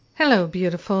Hello,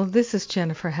 beautiful. This is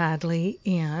Jennifer Hadley,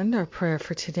 and our prayer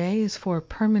for today is for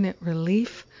permanent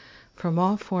relief from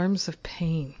all forms of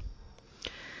pain.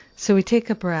 So we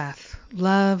take a breath.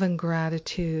 Love and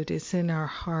gratitude is in our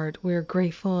heart. We're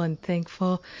grateful and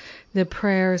thankful that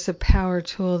prayer is a power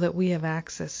tool that we have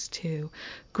access to.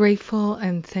 Grateful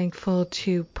and thankful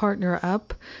to partner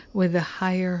up with the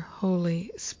higher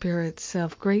Holy Spirit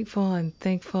self. Grateful and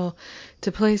thankful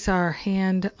to place our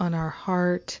hand on our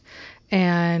heart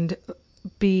and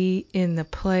be in the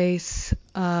place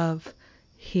of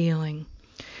healing.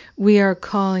 We are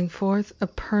calling forth a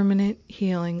permanent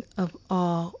healing of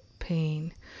all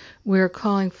pain. We're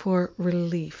calling for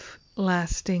relief,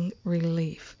 lasting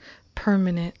relief,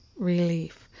 permanent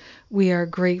relief. We are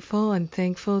grateful and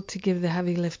thankful to give the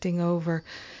heavy lifting over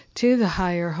to the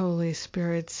higher Holy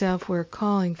Spirit self. We're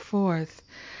calling forth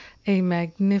a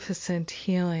magnificent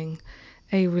healing,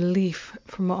 a relief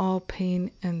from all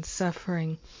pain and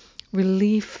suffering.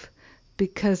 Relief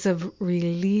because of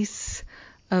release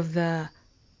of the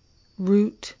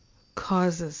root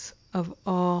causes of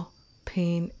all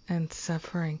pain and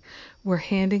suffering. We're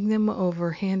handing them over,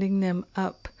 handing them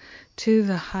up to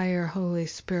the higher Holy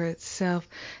Spirit self,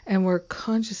 and we're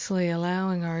consciously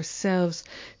allowing ourselves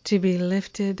to be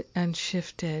lifted and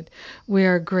shifted. We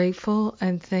are grateful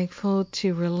and thankful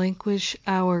to relinquish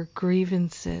our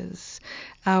grievances,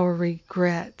 our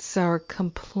regrets, our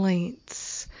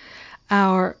complaints,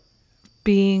 our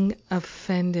being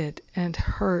offended and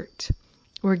hurt.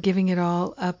 We're giving it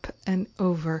all up and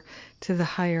over to the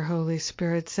higher Holy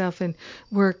Spirit self, and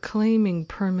we're claiming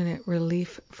permanent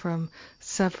relief from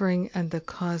suffering and the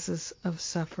causes of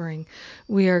suffering.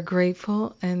 We are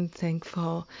grateful and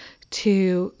thankful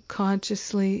to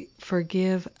consciously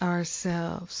forgive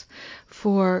ourselves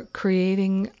for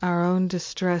creating our own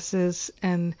distresses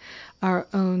and our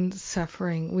own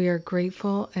suffering. We are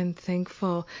grateful and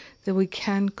thankful that we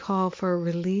can call for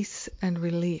release and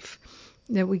relief,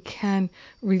 that we can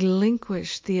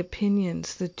relinquish the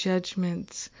opinions, the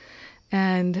judgments,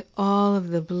 and all of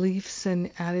the beliefs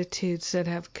and attitudes that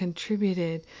have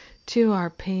contributed to our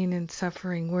pain and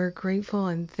suffering. We're grateful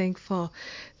and thankful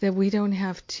that we don't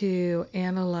have to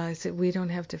analyze it. We don't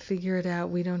have to figure it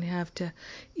out. We don't have to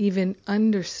even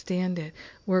understand it.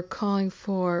 We're calling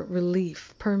for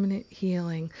relief, permanent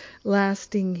healing,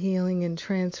 lasting healing and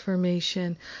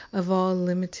transformation of all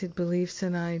limited beliefs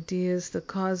and ideas. The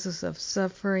causes of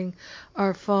suffering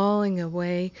are falling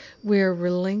away. We're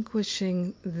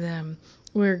relinquishing them.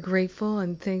 We're grateful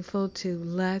and thankful to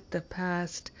let the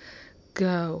past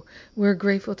go. We're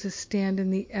grateful to stand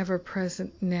in the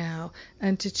ever-present now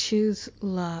and to choose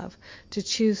love, to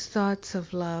choose thoughts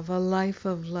of love, a life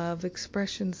of love,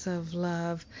 expressions of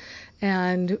love.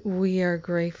 And we are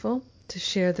grateful to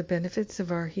share the benefits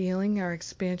of our healing, our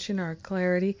expansion, our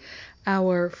clarity,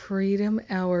 our freedom,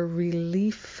 our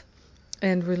relief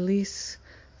and release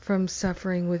from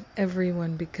suffering with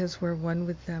everyone because we're one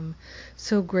with them.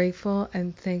 So grateful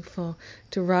and thankful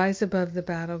to rise above the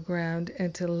battleground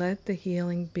and to let the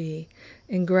healing be.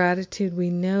 In gratitude,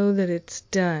 we know that it's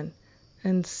done,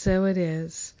 and so it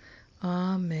is.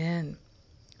 Amen.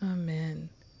 Amen.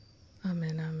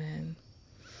 Amen. Amen.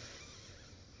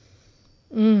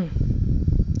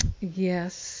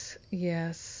 Yes.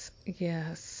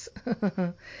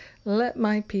 Let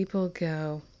my people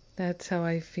go. That's how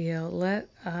I feel. Let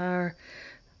our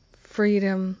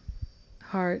freedom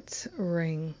hearts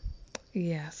ring.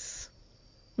 Yes.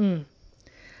 I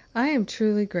am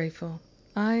truly grateful.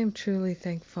 I am truly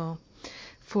thankful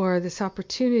for this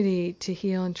opportunity to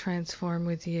heal and transform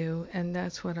with you, and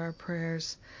that's what our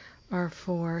prayers are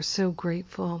for. So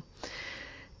grateful.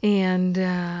 And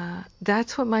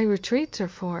that's what my retreats are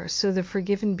for. So the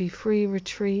Forgive and Be Free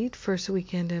retreat, first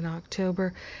weekend in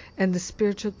October, and the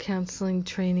Spiritual Counseling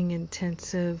Training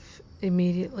Intensive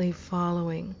immediately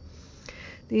following.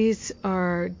 These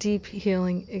are deep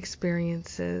healing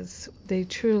experiences. They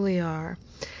truly are.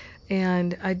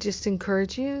 And I just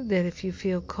encourage you that if you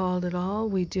feel called at all,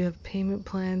 we do have payment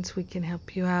plans. We can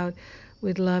help you out.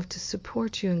 We'd love to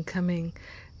support you in coming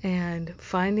and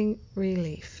finding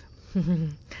relief.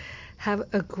 Have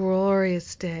a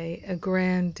glorious day, a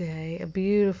grand day, a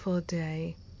beautiful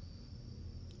day,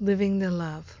 living the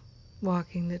love,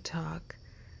 walking the talk,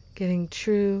 getting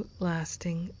true,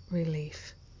 lasting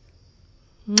relief.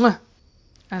 Mwah!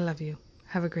 I love you.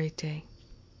 Have a great day.